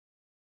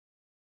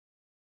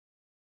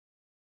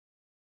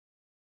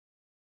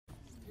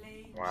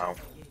Wow.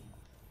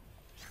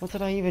 What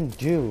did I even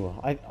do?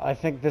 I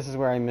think this is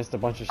where I missed a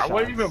bunch of shots. I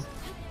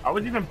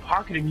wasn't even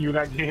pocketing you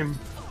that game.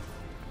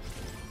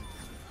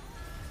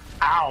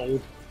 Ow.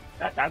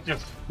 That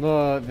just...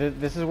 Look,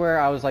 this is where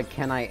I was like,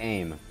 can I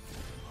aim?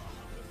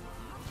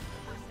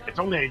 It's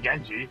only a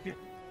Genji.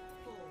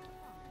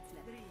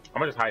 I'm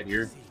gonna just hide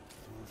here.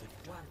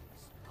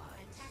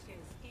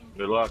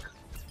 Good luck.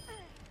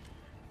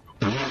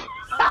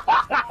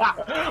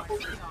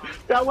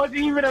 That wasn't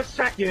even a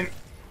second.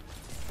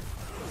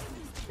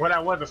 Well,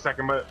 that was a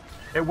second, but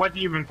it wasn't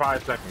even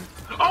 5 seconds.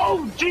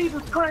 Oh,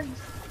 Jesus Christ!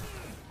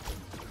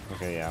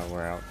 Okay, yeah,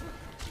 we're out.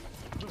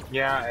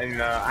 Yeah,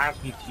 and I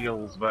asked me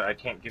heals, but I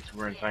can't get to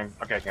her in time.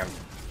 Okay, I can.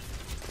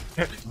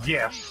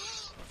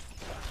 Yes!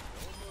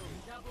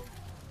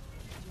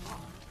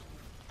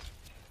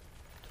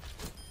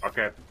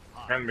 Okay.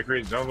 And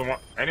McCree doesn't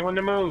want anyone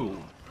to move.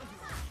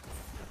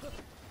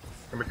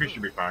 And McCree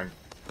should be fine.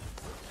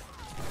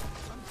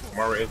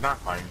 Mora is not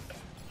fine.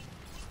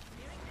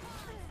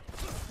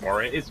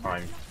 Mora is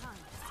fine.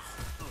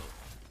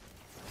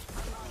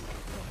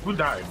 Who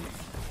died?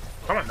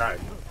 Someone died.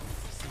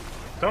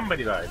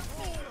 Somebody died.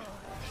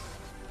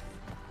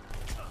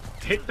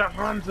 Hit the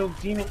Hanzo,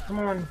 damn it, come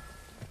on.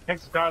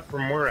 Thanks God for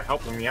Mora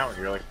helping me out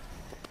here. Like,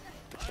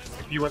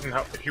 if he wasn't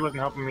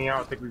helping me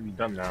out, I think we'd be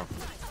done now.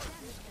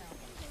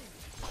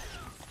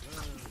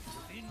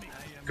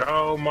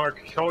 Go,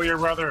 Mark, kill your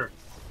brother.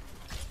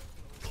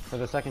 For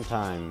the second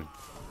time.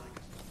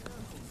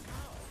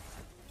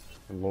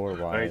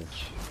 Lore-wise. Like,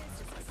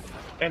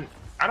 and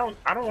I don't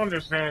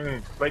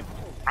understand. Like,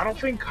 I don't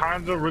think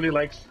Hanzo really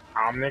likes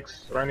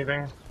Omnics or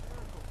anything.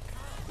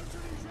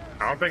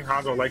 I don't think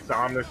Hanzo likes the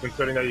Omnics,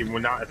 considering that he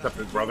would not accept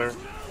his brother.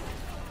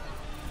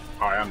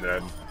 Oh, I'm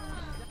dead.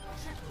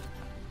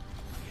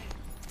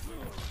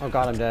 Oh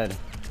god, I'm dead.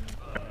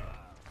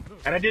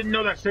 And I didn't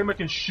know that Sigma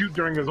can shoot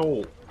during his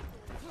ult.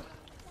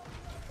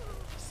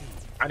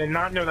 I did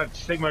not know that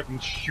Sigma can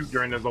shoot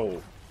during his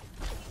ult.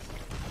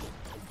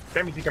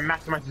 That means he can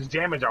maximize his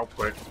damage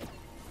output.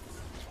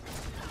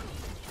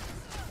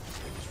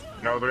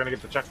 No, they're gonna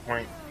get the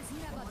checkpoint.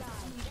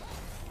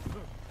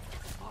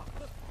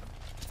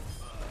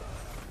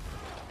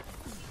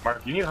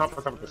 Mark, you need to help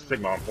us out with the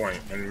Sigma on point.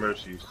 And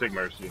Mercy, Sig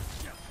Mercy.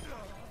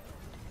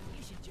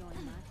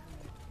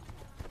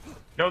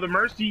 No, the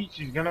Mercy,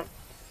 she's gonna...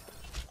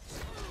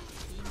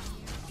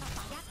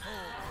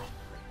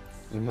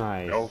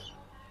 Nice. No.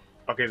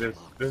 Okay, this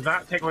does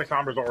not take away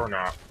Sombra's or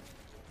not.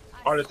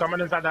 Oh, there's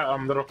someone inside that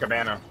little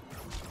cabana.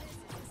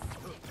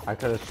 I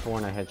could have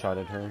sworn I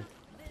headshotted her.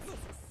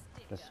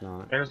 Guess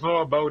not. And this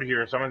little abode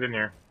here, someone's in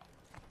here.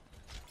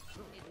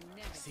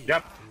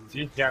 Yep.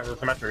 See? Yeah, there's a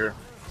Symmetra here.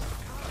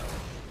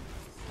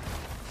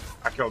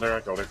 I killed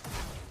her,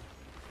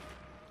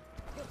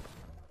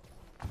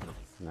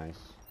 Nice.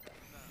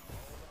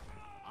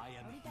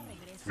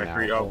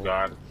 McCree, Now, oh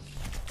god.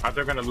 I thought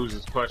they're gonna lose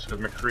this push because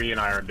McCree and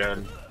I are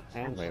dead.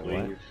 And wait,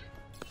 Leave. what?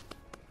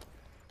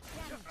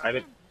 I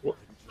did.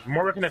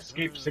 Mora can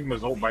escape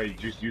Sigma's ult by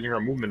just using her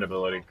movement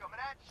ability.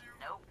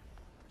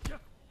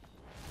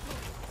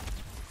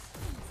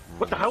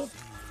 What the hell?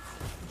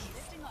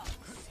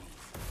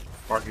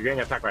 Mark, you're getting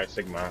attacked by a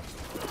Sigma.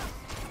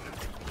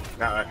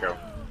 Now Echo.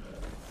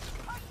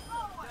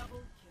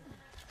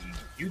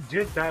 You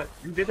did that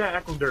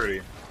Echo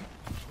dirty.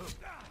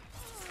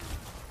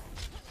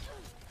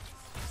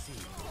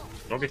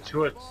 Don't get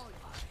to it.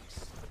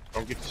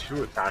 Don't get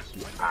too attached,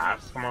 you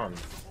ass. Come on.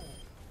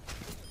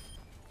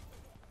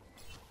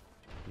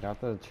 Got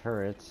the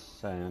turrets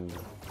and...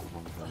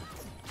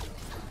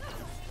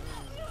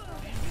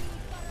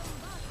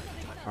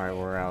 Alright,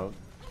 we're out.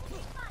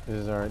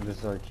 This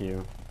is our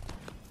cue.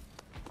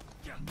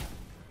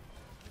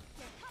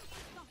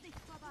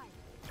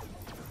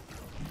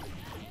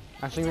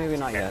 Actually, maybe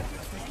not yet.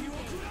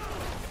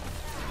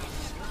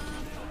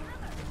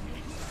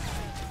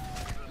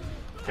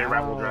 Okay,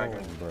 Rebel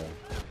Dragon. Bro.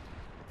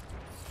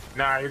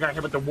 Nah, you're gonna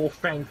hit with the Wolf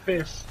Fang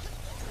Fist.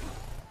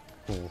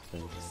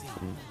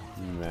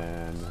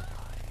 Man.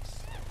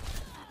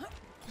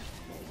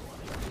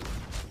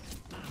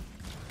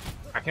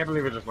 I can't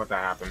believe it just let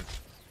that happen.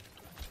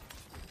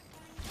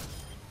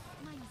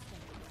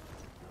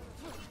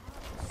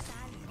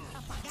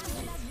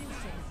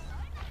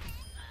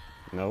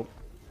 Nope.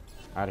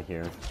 Out of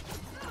here.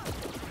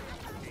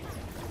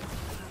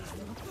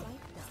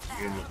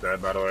 You're almost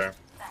dead, by the way.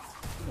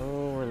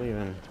 Oh, we're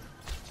leaving.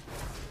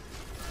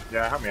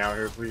 Yeah, help me out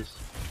here, please.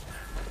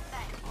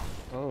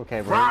 Oh,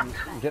 okay, bro. Rock!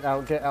 Get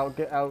out, get out,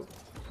 get out.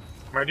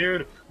 My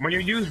dude, when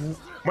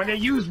they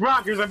use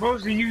rock, you're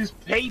supposed to use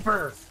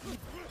paper.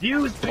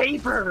 Use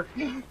paper.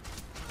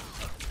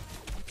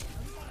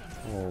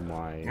 Oh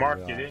my Mark,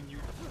 God. get in.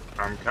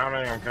 I'm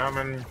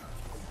coming.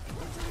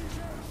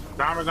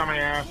 Sombra's on my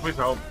ass. Please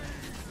help.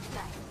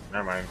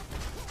 Never mind.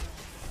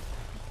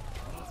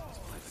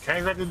 Can't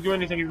exactly do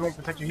anything if you won't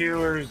protect your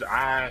healers.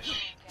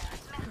 Ash.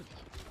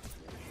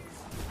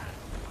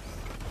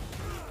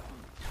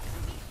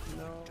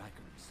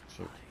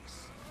 Shoot.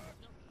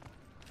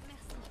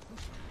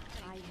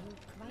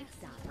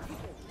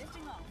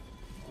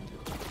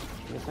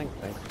 This thing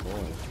thanks for.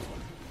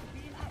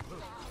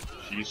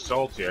 She's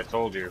salty, I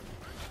told you.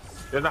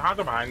 There's a Hanzo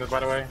behind us, by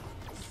the way.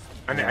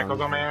 And the echoes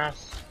on my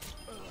ass.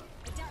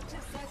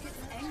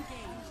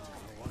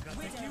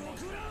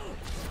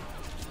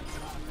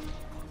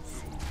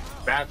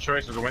 Bad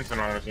choice with a Winston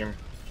on our team.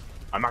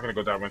 I'm not gonna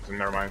go down Winston,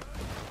 never mind.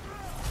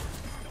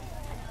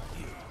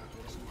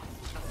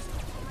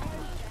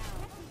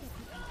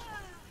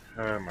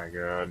 Oh my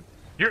god.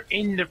 You're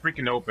in the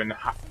freaking open.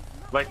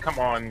 Like, come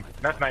on.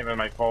 That's not even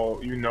my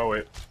fault. You know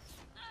it.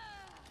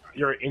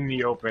 You're in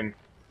the open.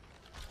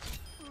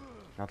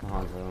 Got the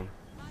Hanzo.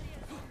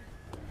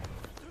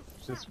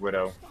 This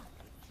Widow.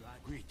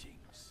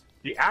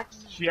 She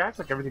acts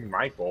like everything's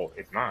my fault.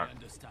 It's not.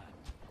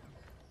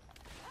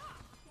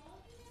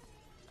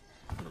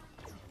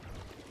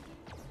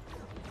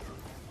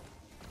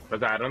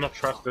 But I don't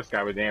trust this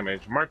guy with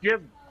damage. Mark, you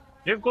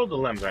have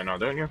golden limbs, I know,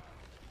 don't you?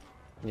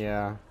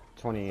 Yeah,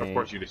 28. Of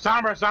course you do.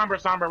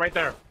 Sombra, right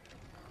there.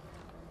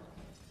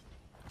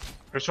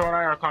 Michelle and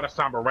I are caught a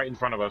Sombra right in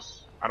front of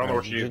us. I don't know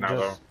where she is now,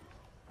 though.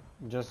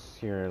 Just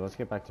here. Let's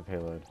get back to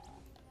payload.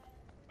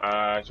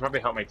 Should probably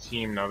help my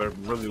team now. They're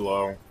really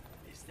low.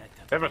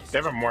 They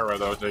have a Moira,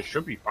 though, so they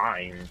should be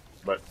fine.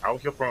 But I'll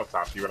heal from the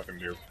top, see what I can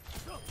do.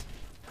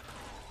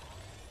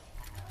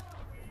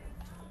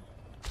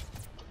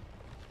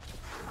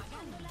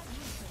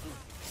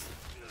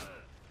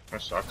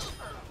 That sucks.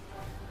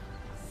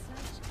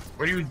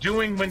 What are you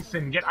doing,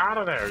 Winston? Get out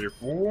of there, you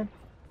fool!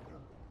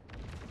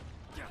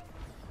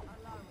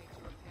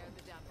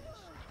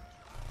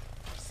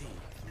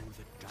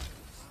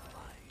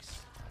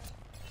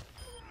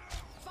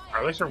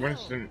 At least our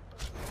Winston.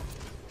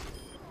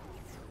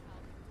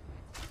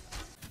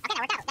 Okay, that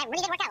worked out. That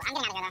really did work out. I'm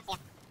getting out of here, though.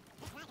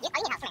 Yeah.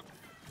 You need help. Come here.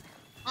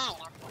 There you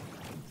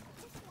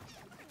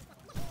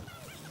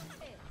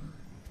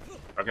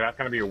go. Okay, that's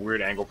gonna be a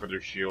weird angle for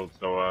their shield,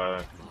 so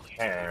you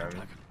can.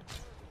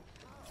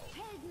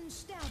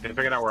 They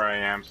figured out where I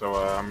am, so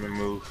I'm gonna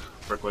move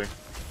quickly.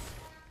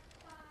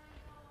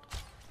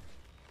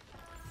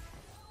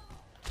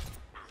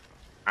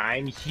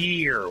 I'm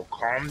here.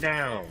 Calm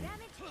down.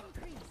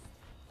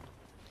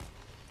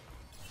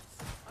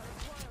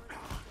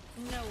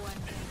 No one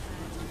can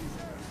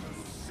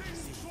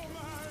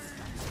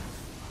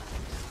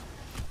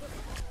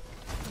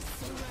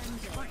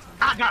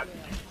Ah, God!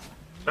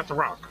 That's a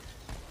rock.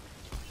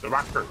 The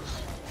rock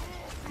hurts.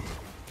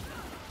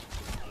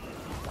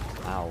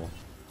 Ow.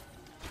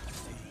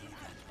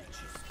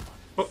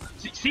 But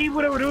see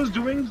what a Widow's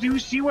doing? Do you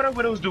see what a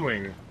Widow's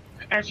doing?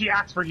 And she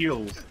asks for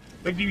heals.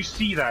 Like, do you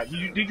see that?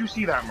 Did you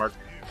see that, Mark?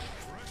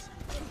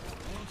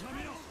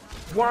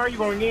 Why are you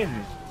going in?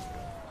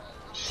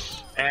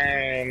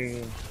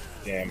 And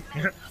damn,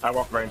 I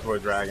walked right into a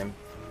dragon.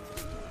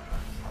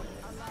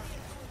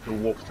 The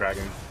wolf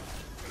dragon.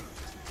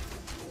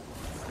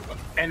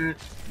 And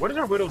what is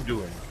our Widow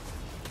doing?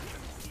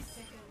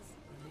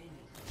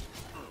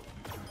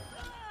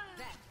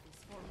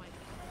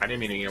 I didn't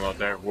mean to emote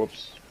there.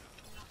 Whoops.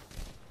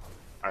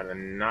 I did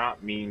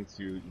not mean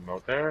to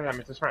emote there. I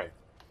meant to spray.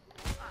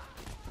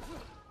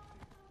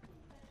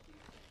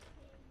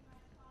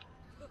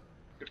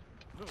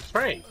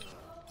 Spray.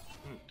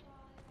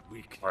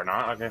 Or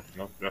not? Okay.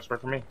 No spray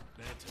for me.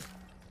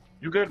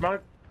 You good,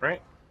 Mark?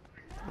 Right?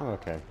 Oh,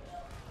 okay.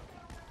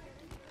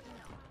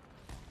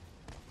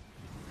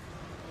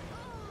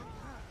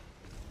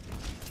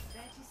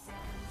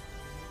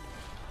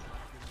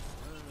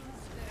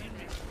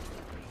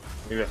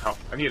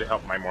 I need to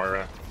help my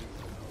Moira.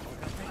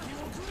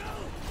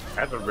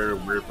 That's a very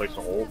weird place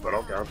to hold, but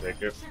okay, I'll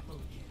take it.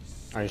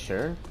 Are you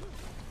sure?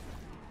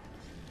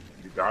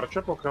 You got a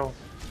triple kill.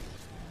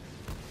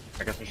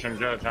 I guess I shouldn't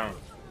judge, huh?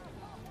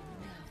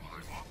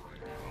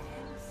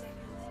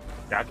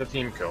 Got the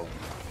team kill.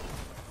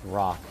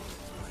 Rock.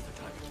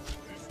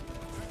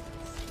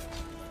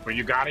 But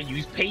you gotta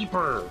use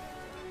paper!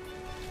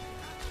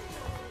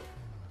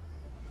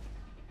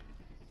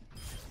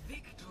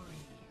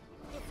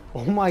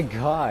 Oh my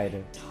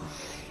god.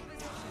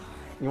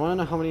 You wanna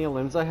know how many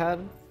limbs I had?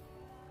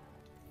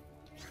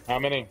 How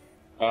many?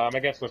 I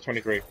guess it was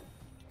 23.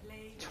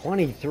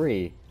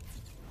 23?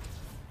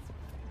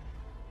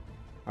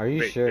 Are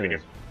you Wait, sure?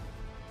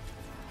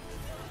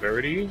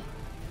 30?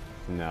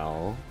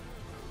 No.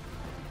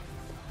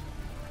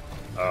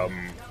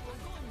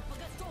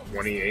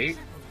 28?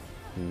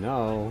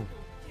 No.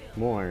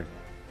 More.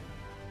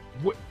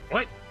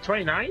 What?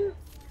 29?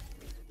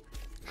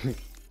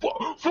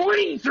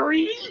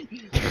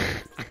 43?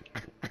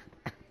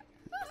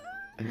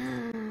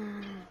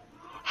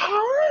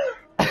 Huh?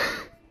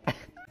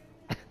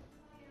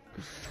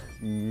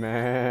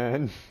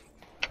 Man.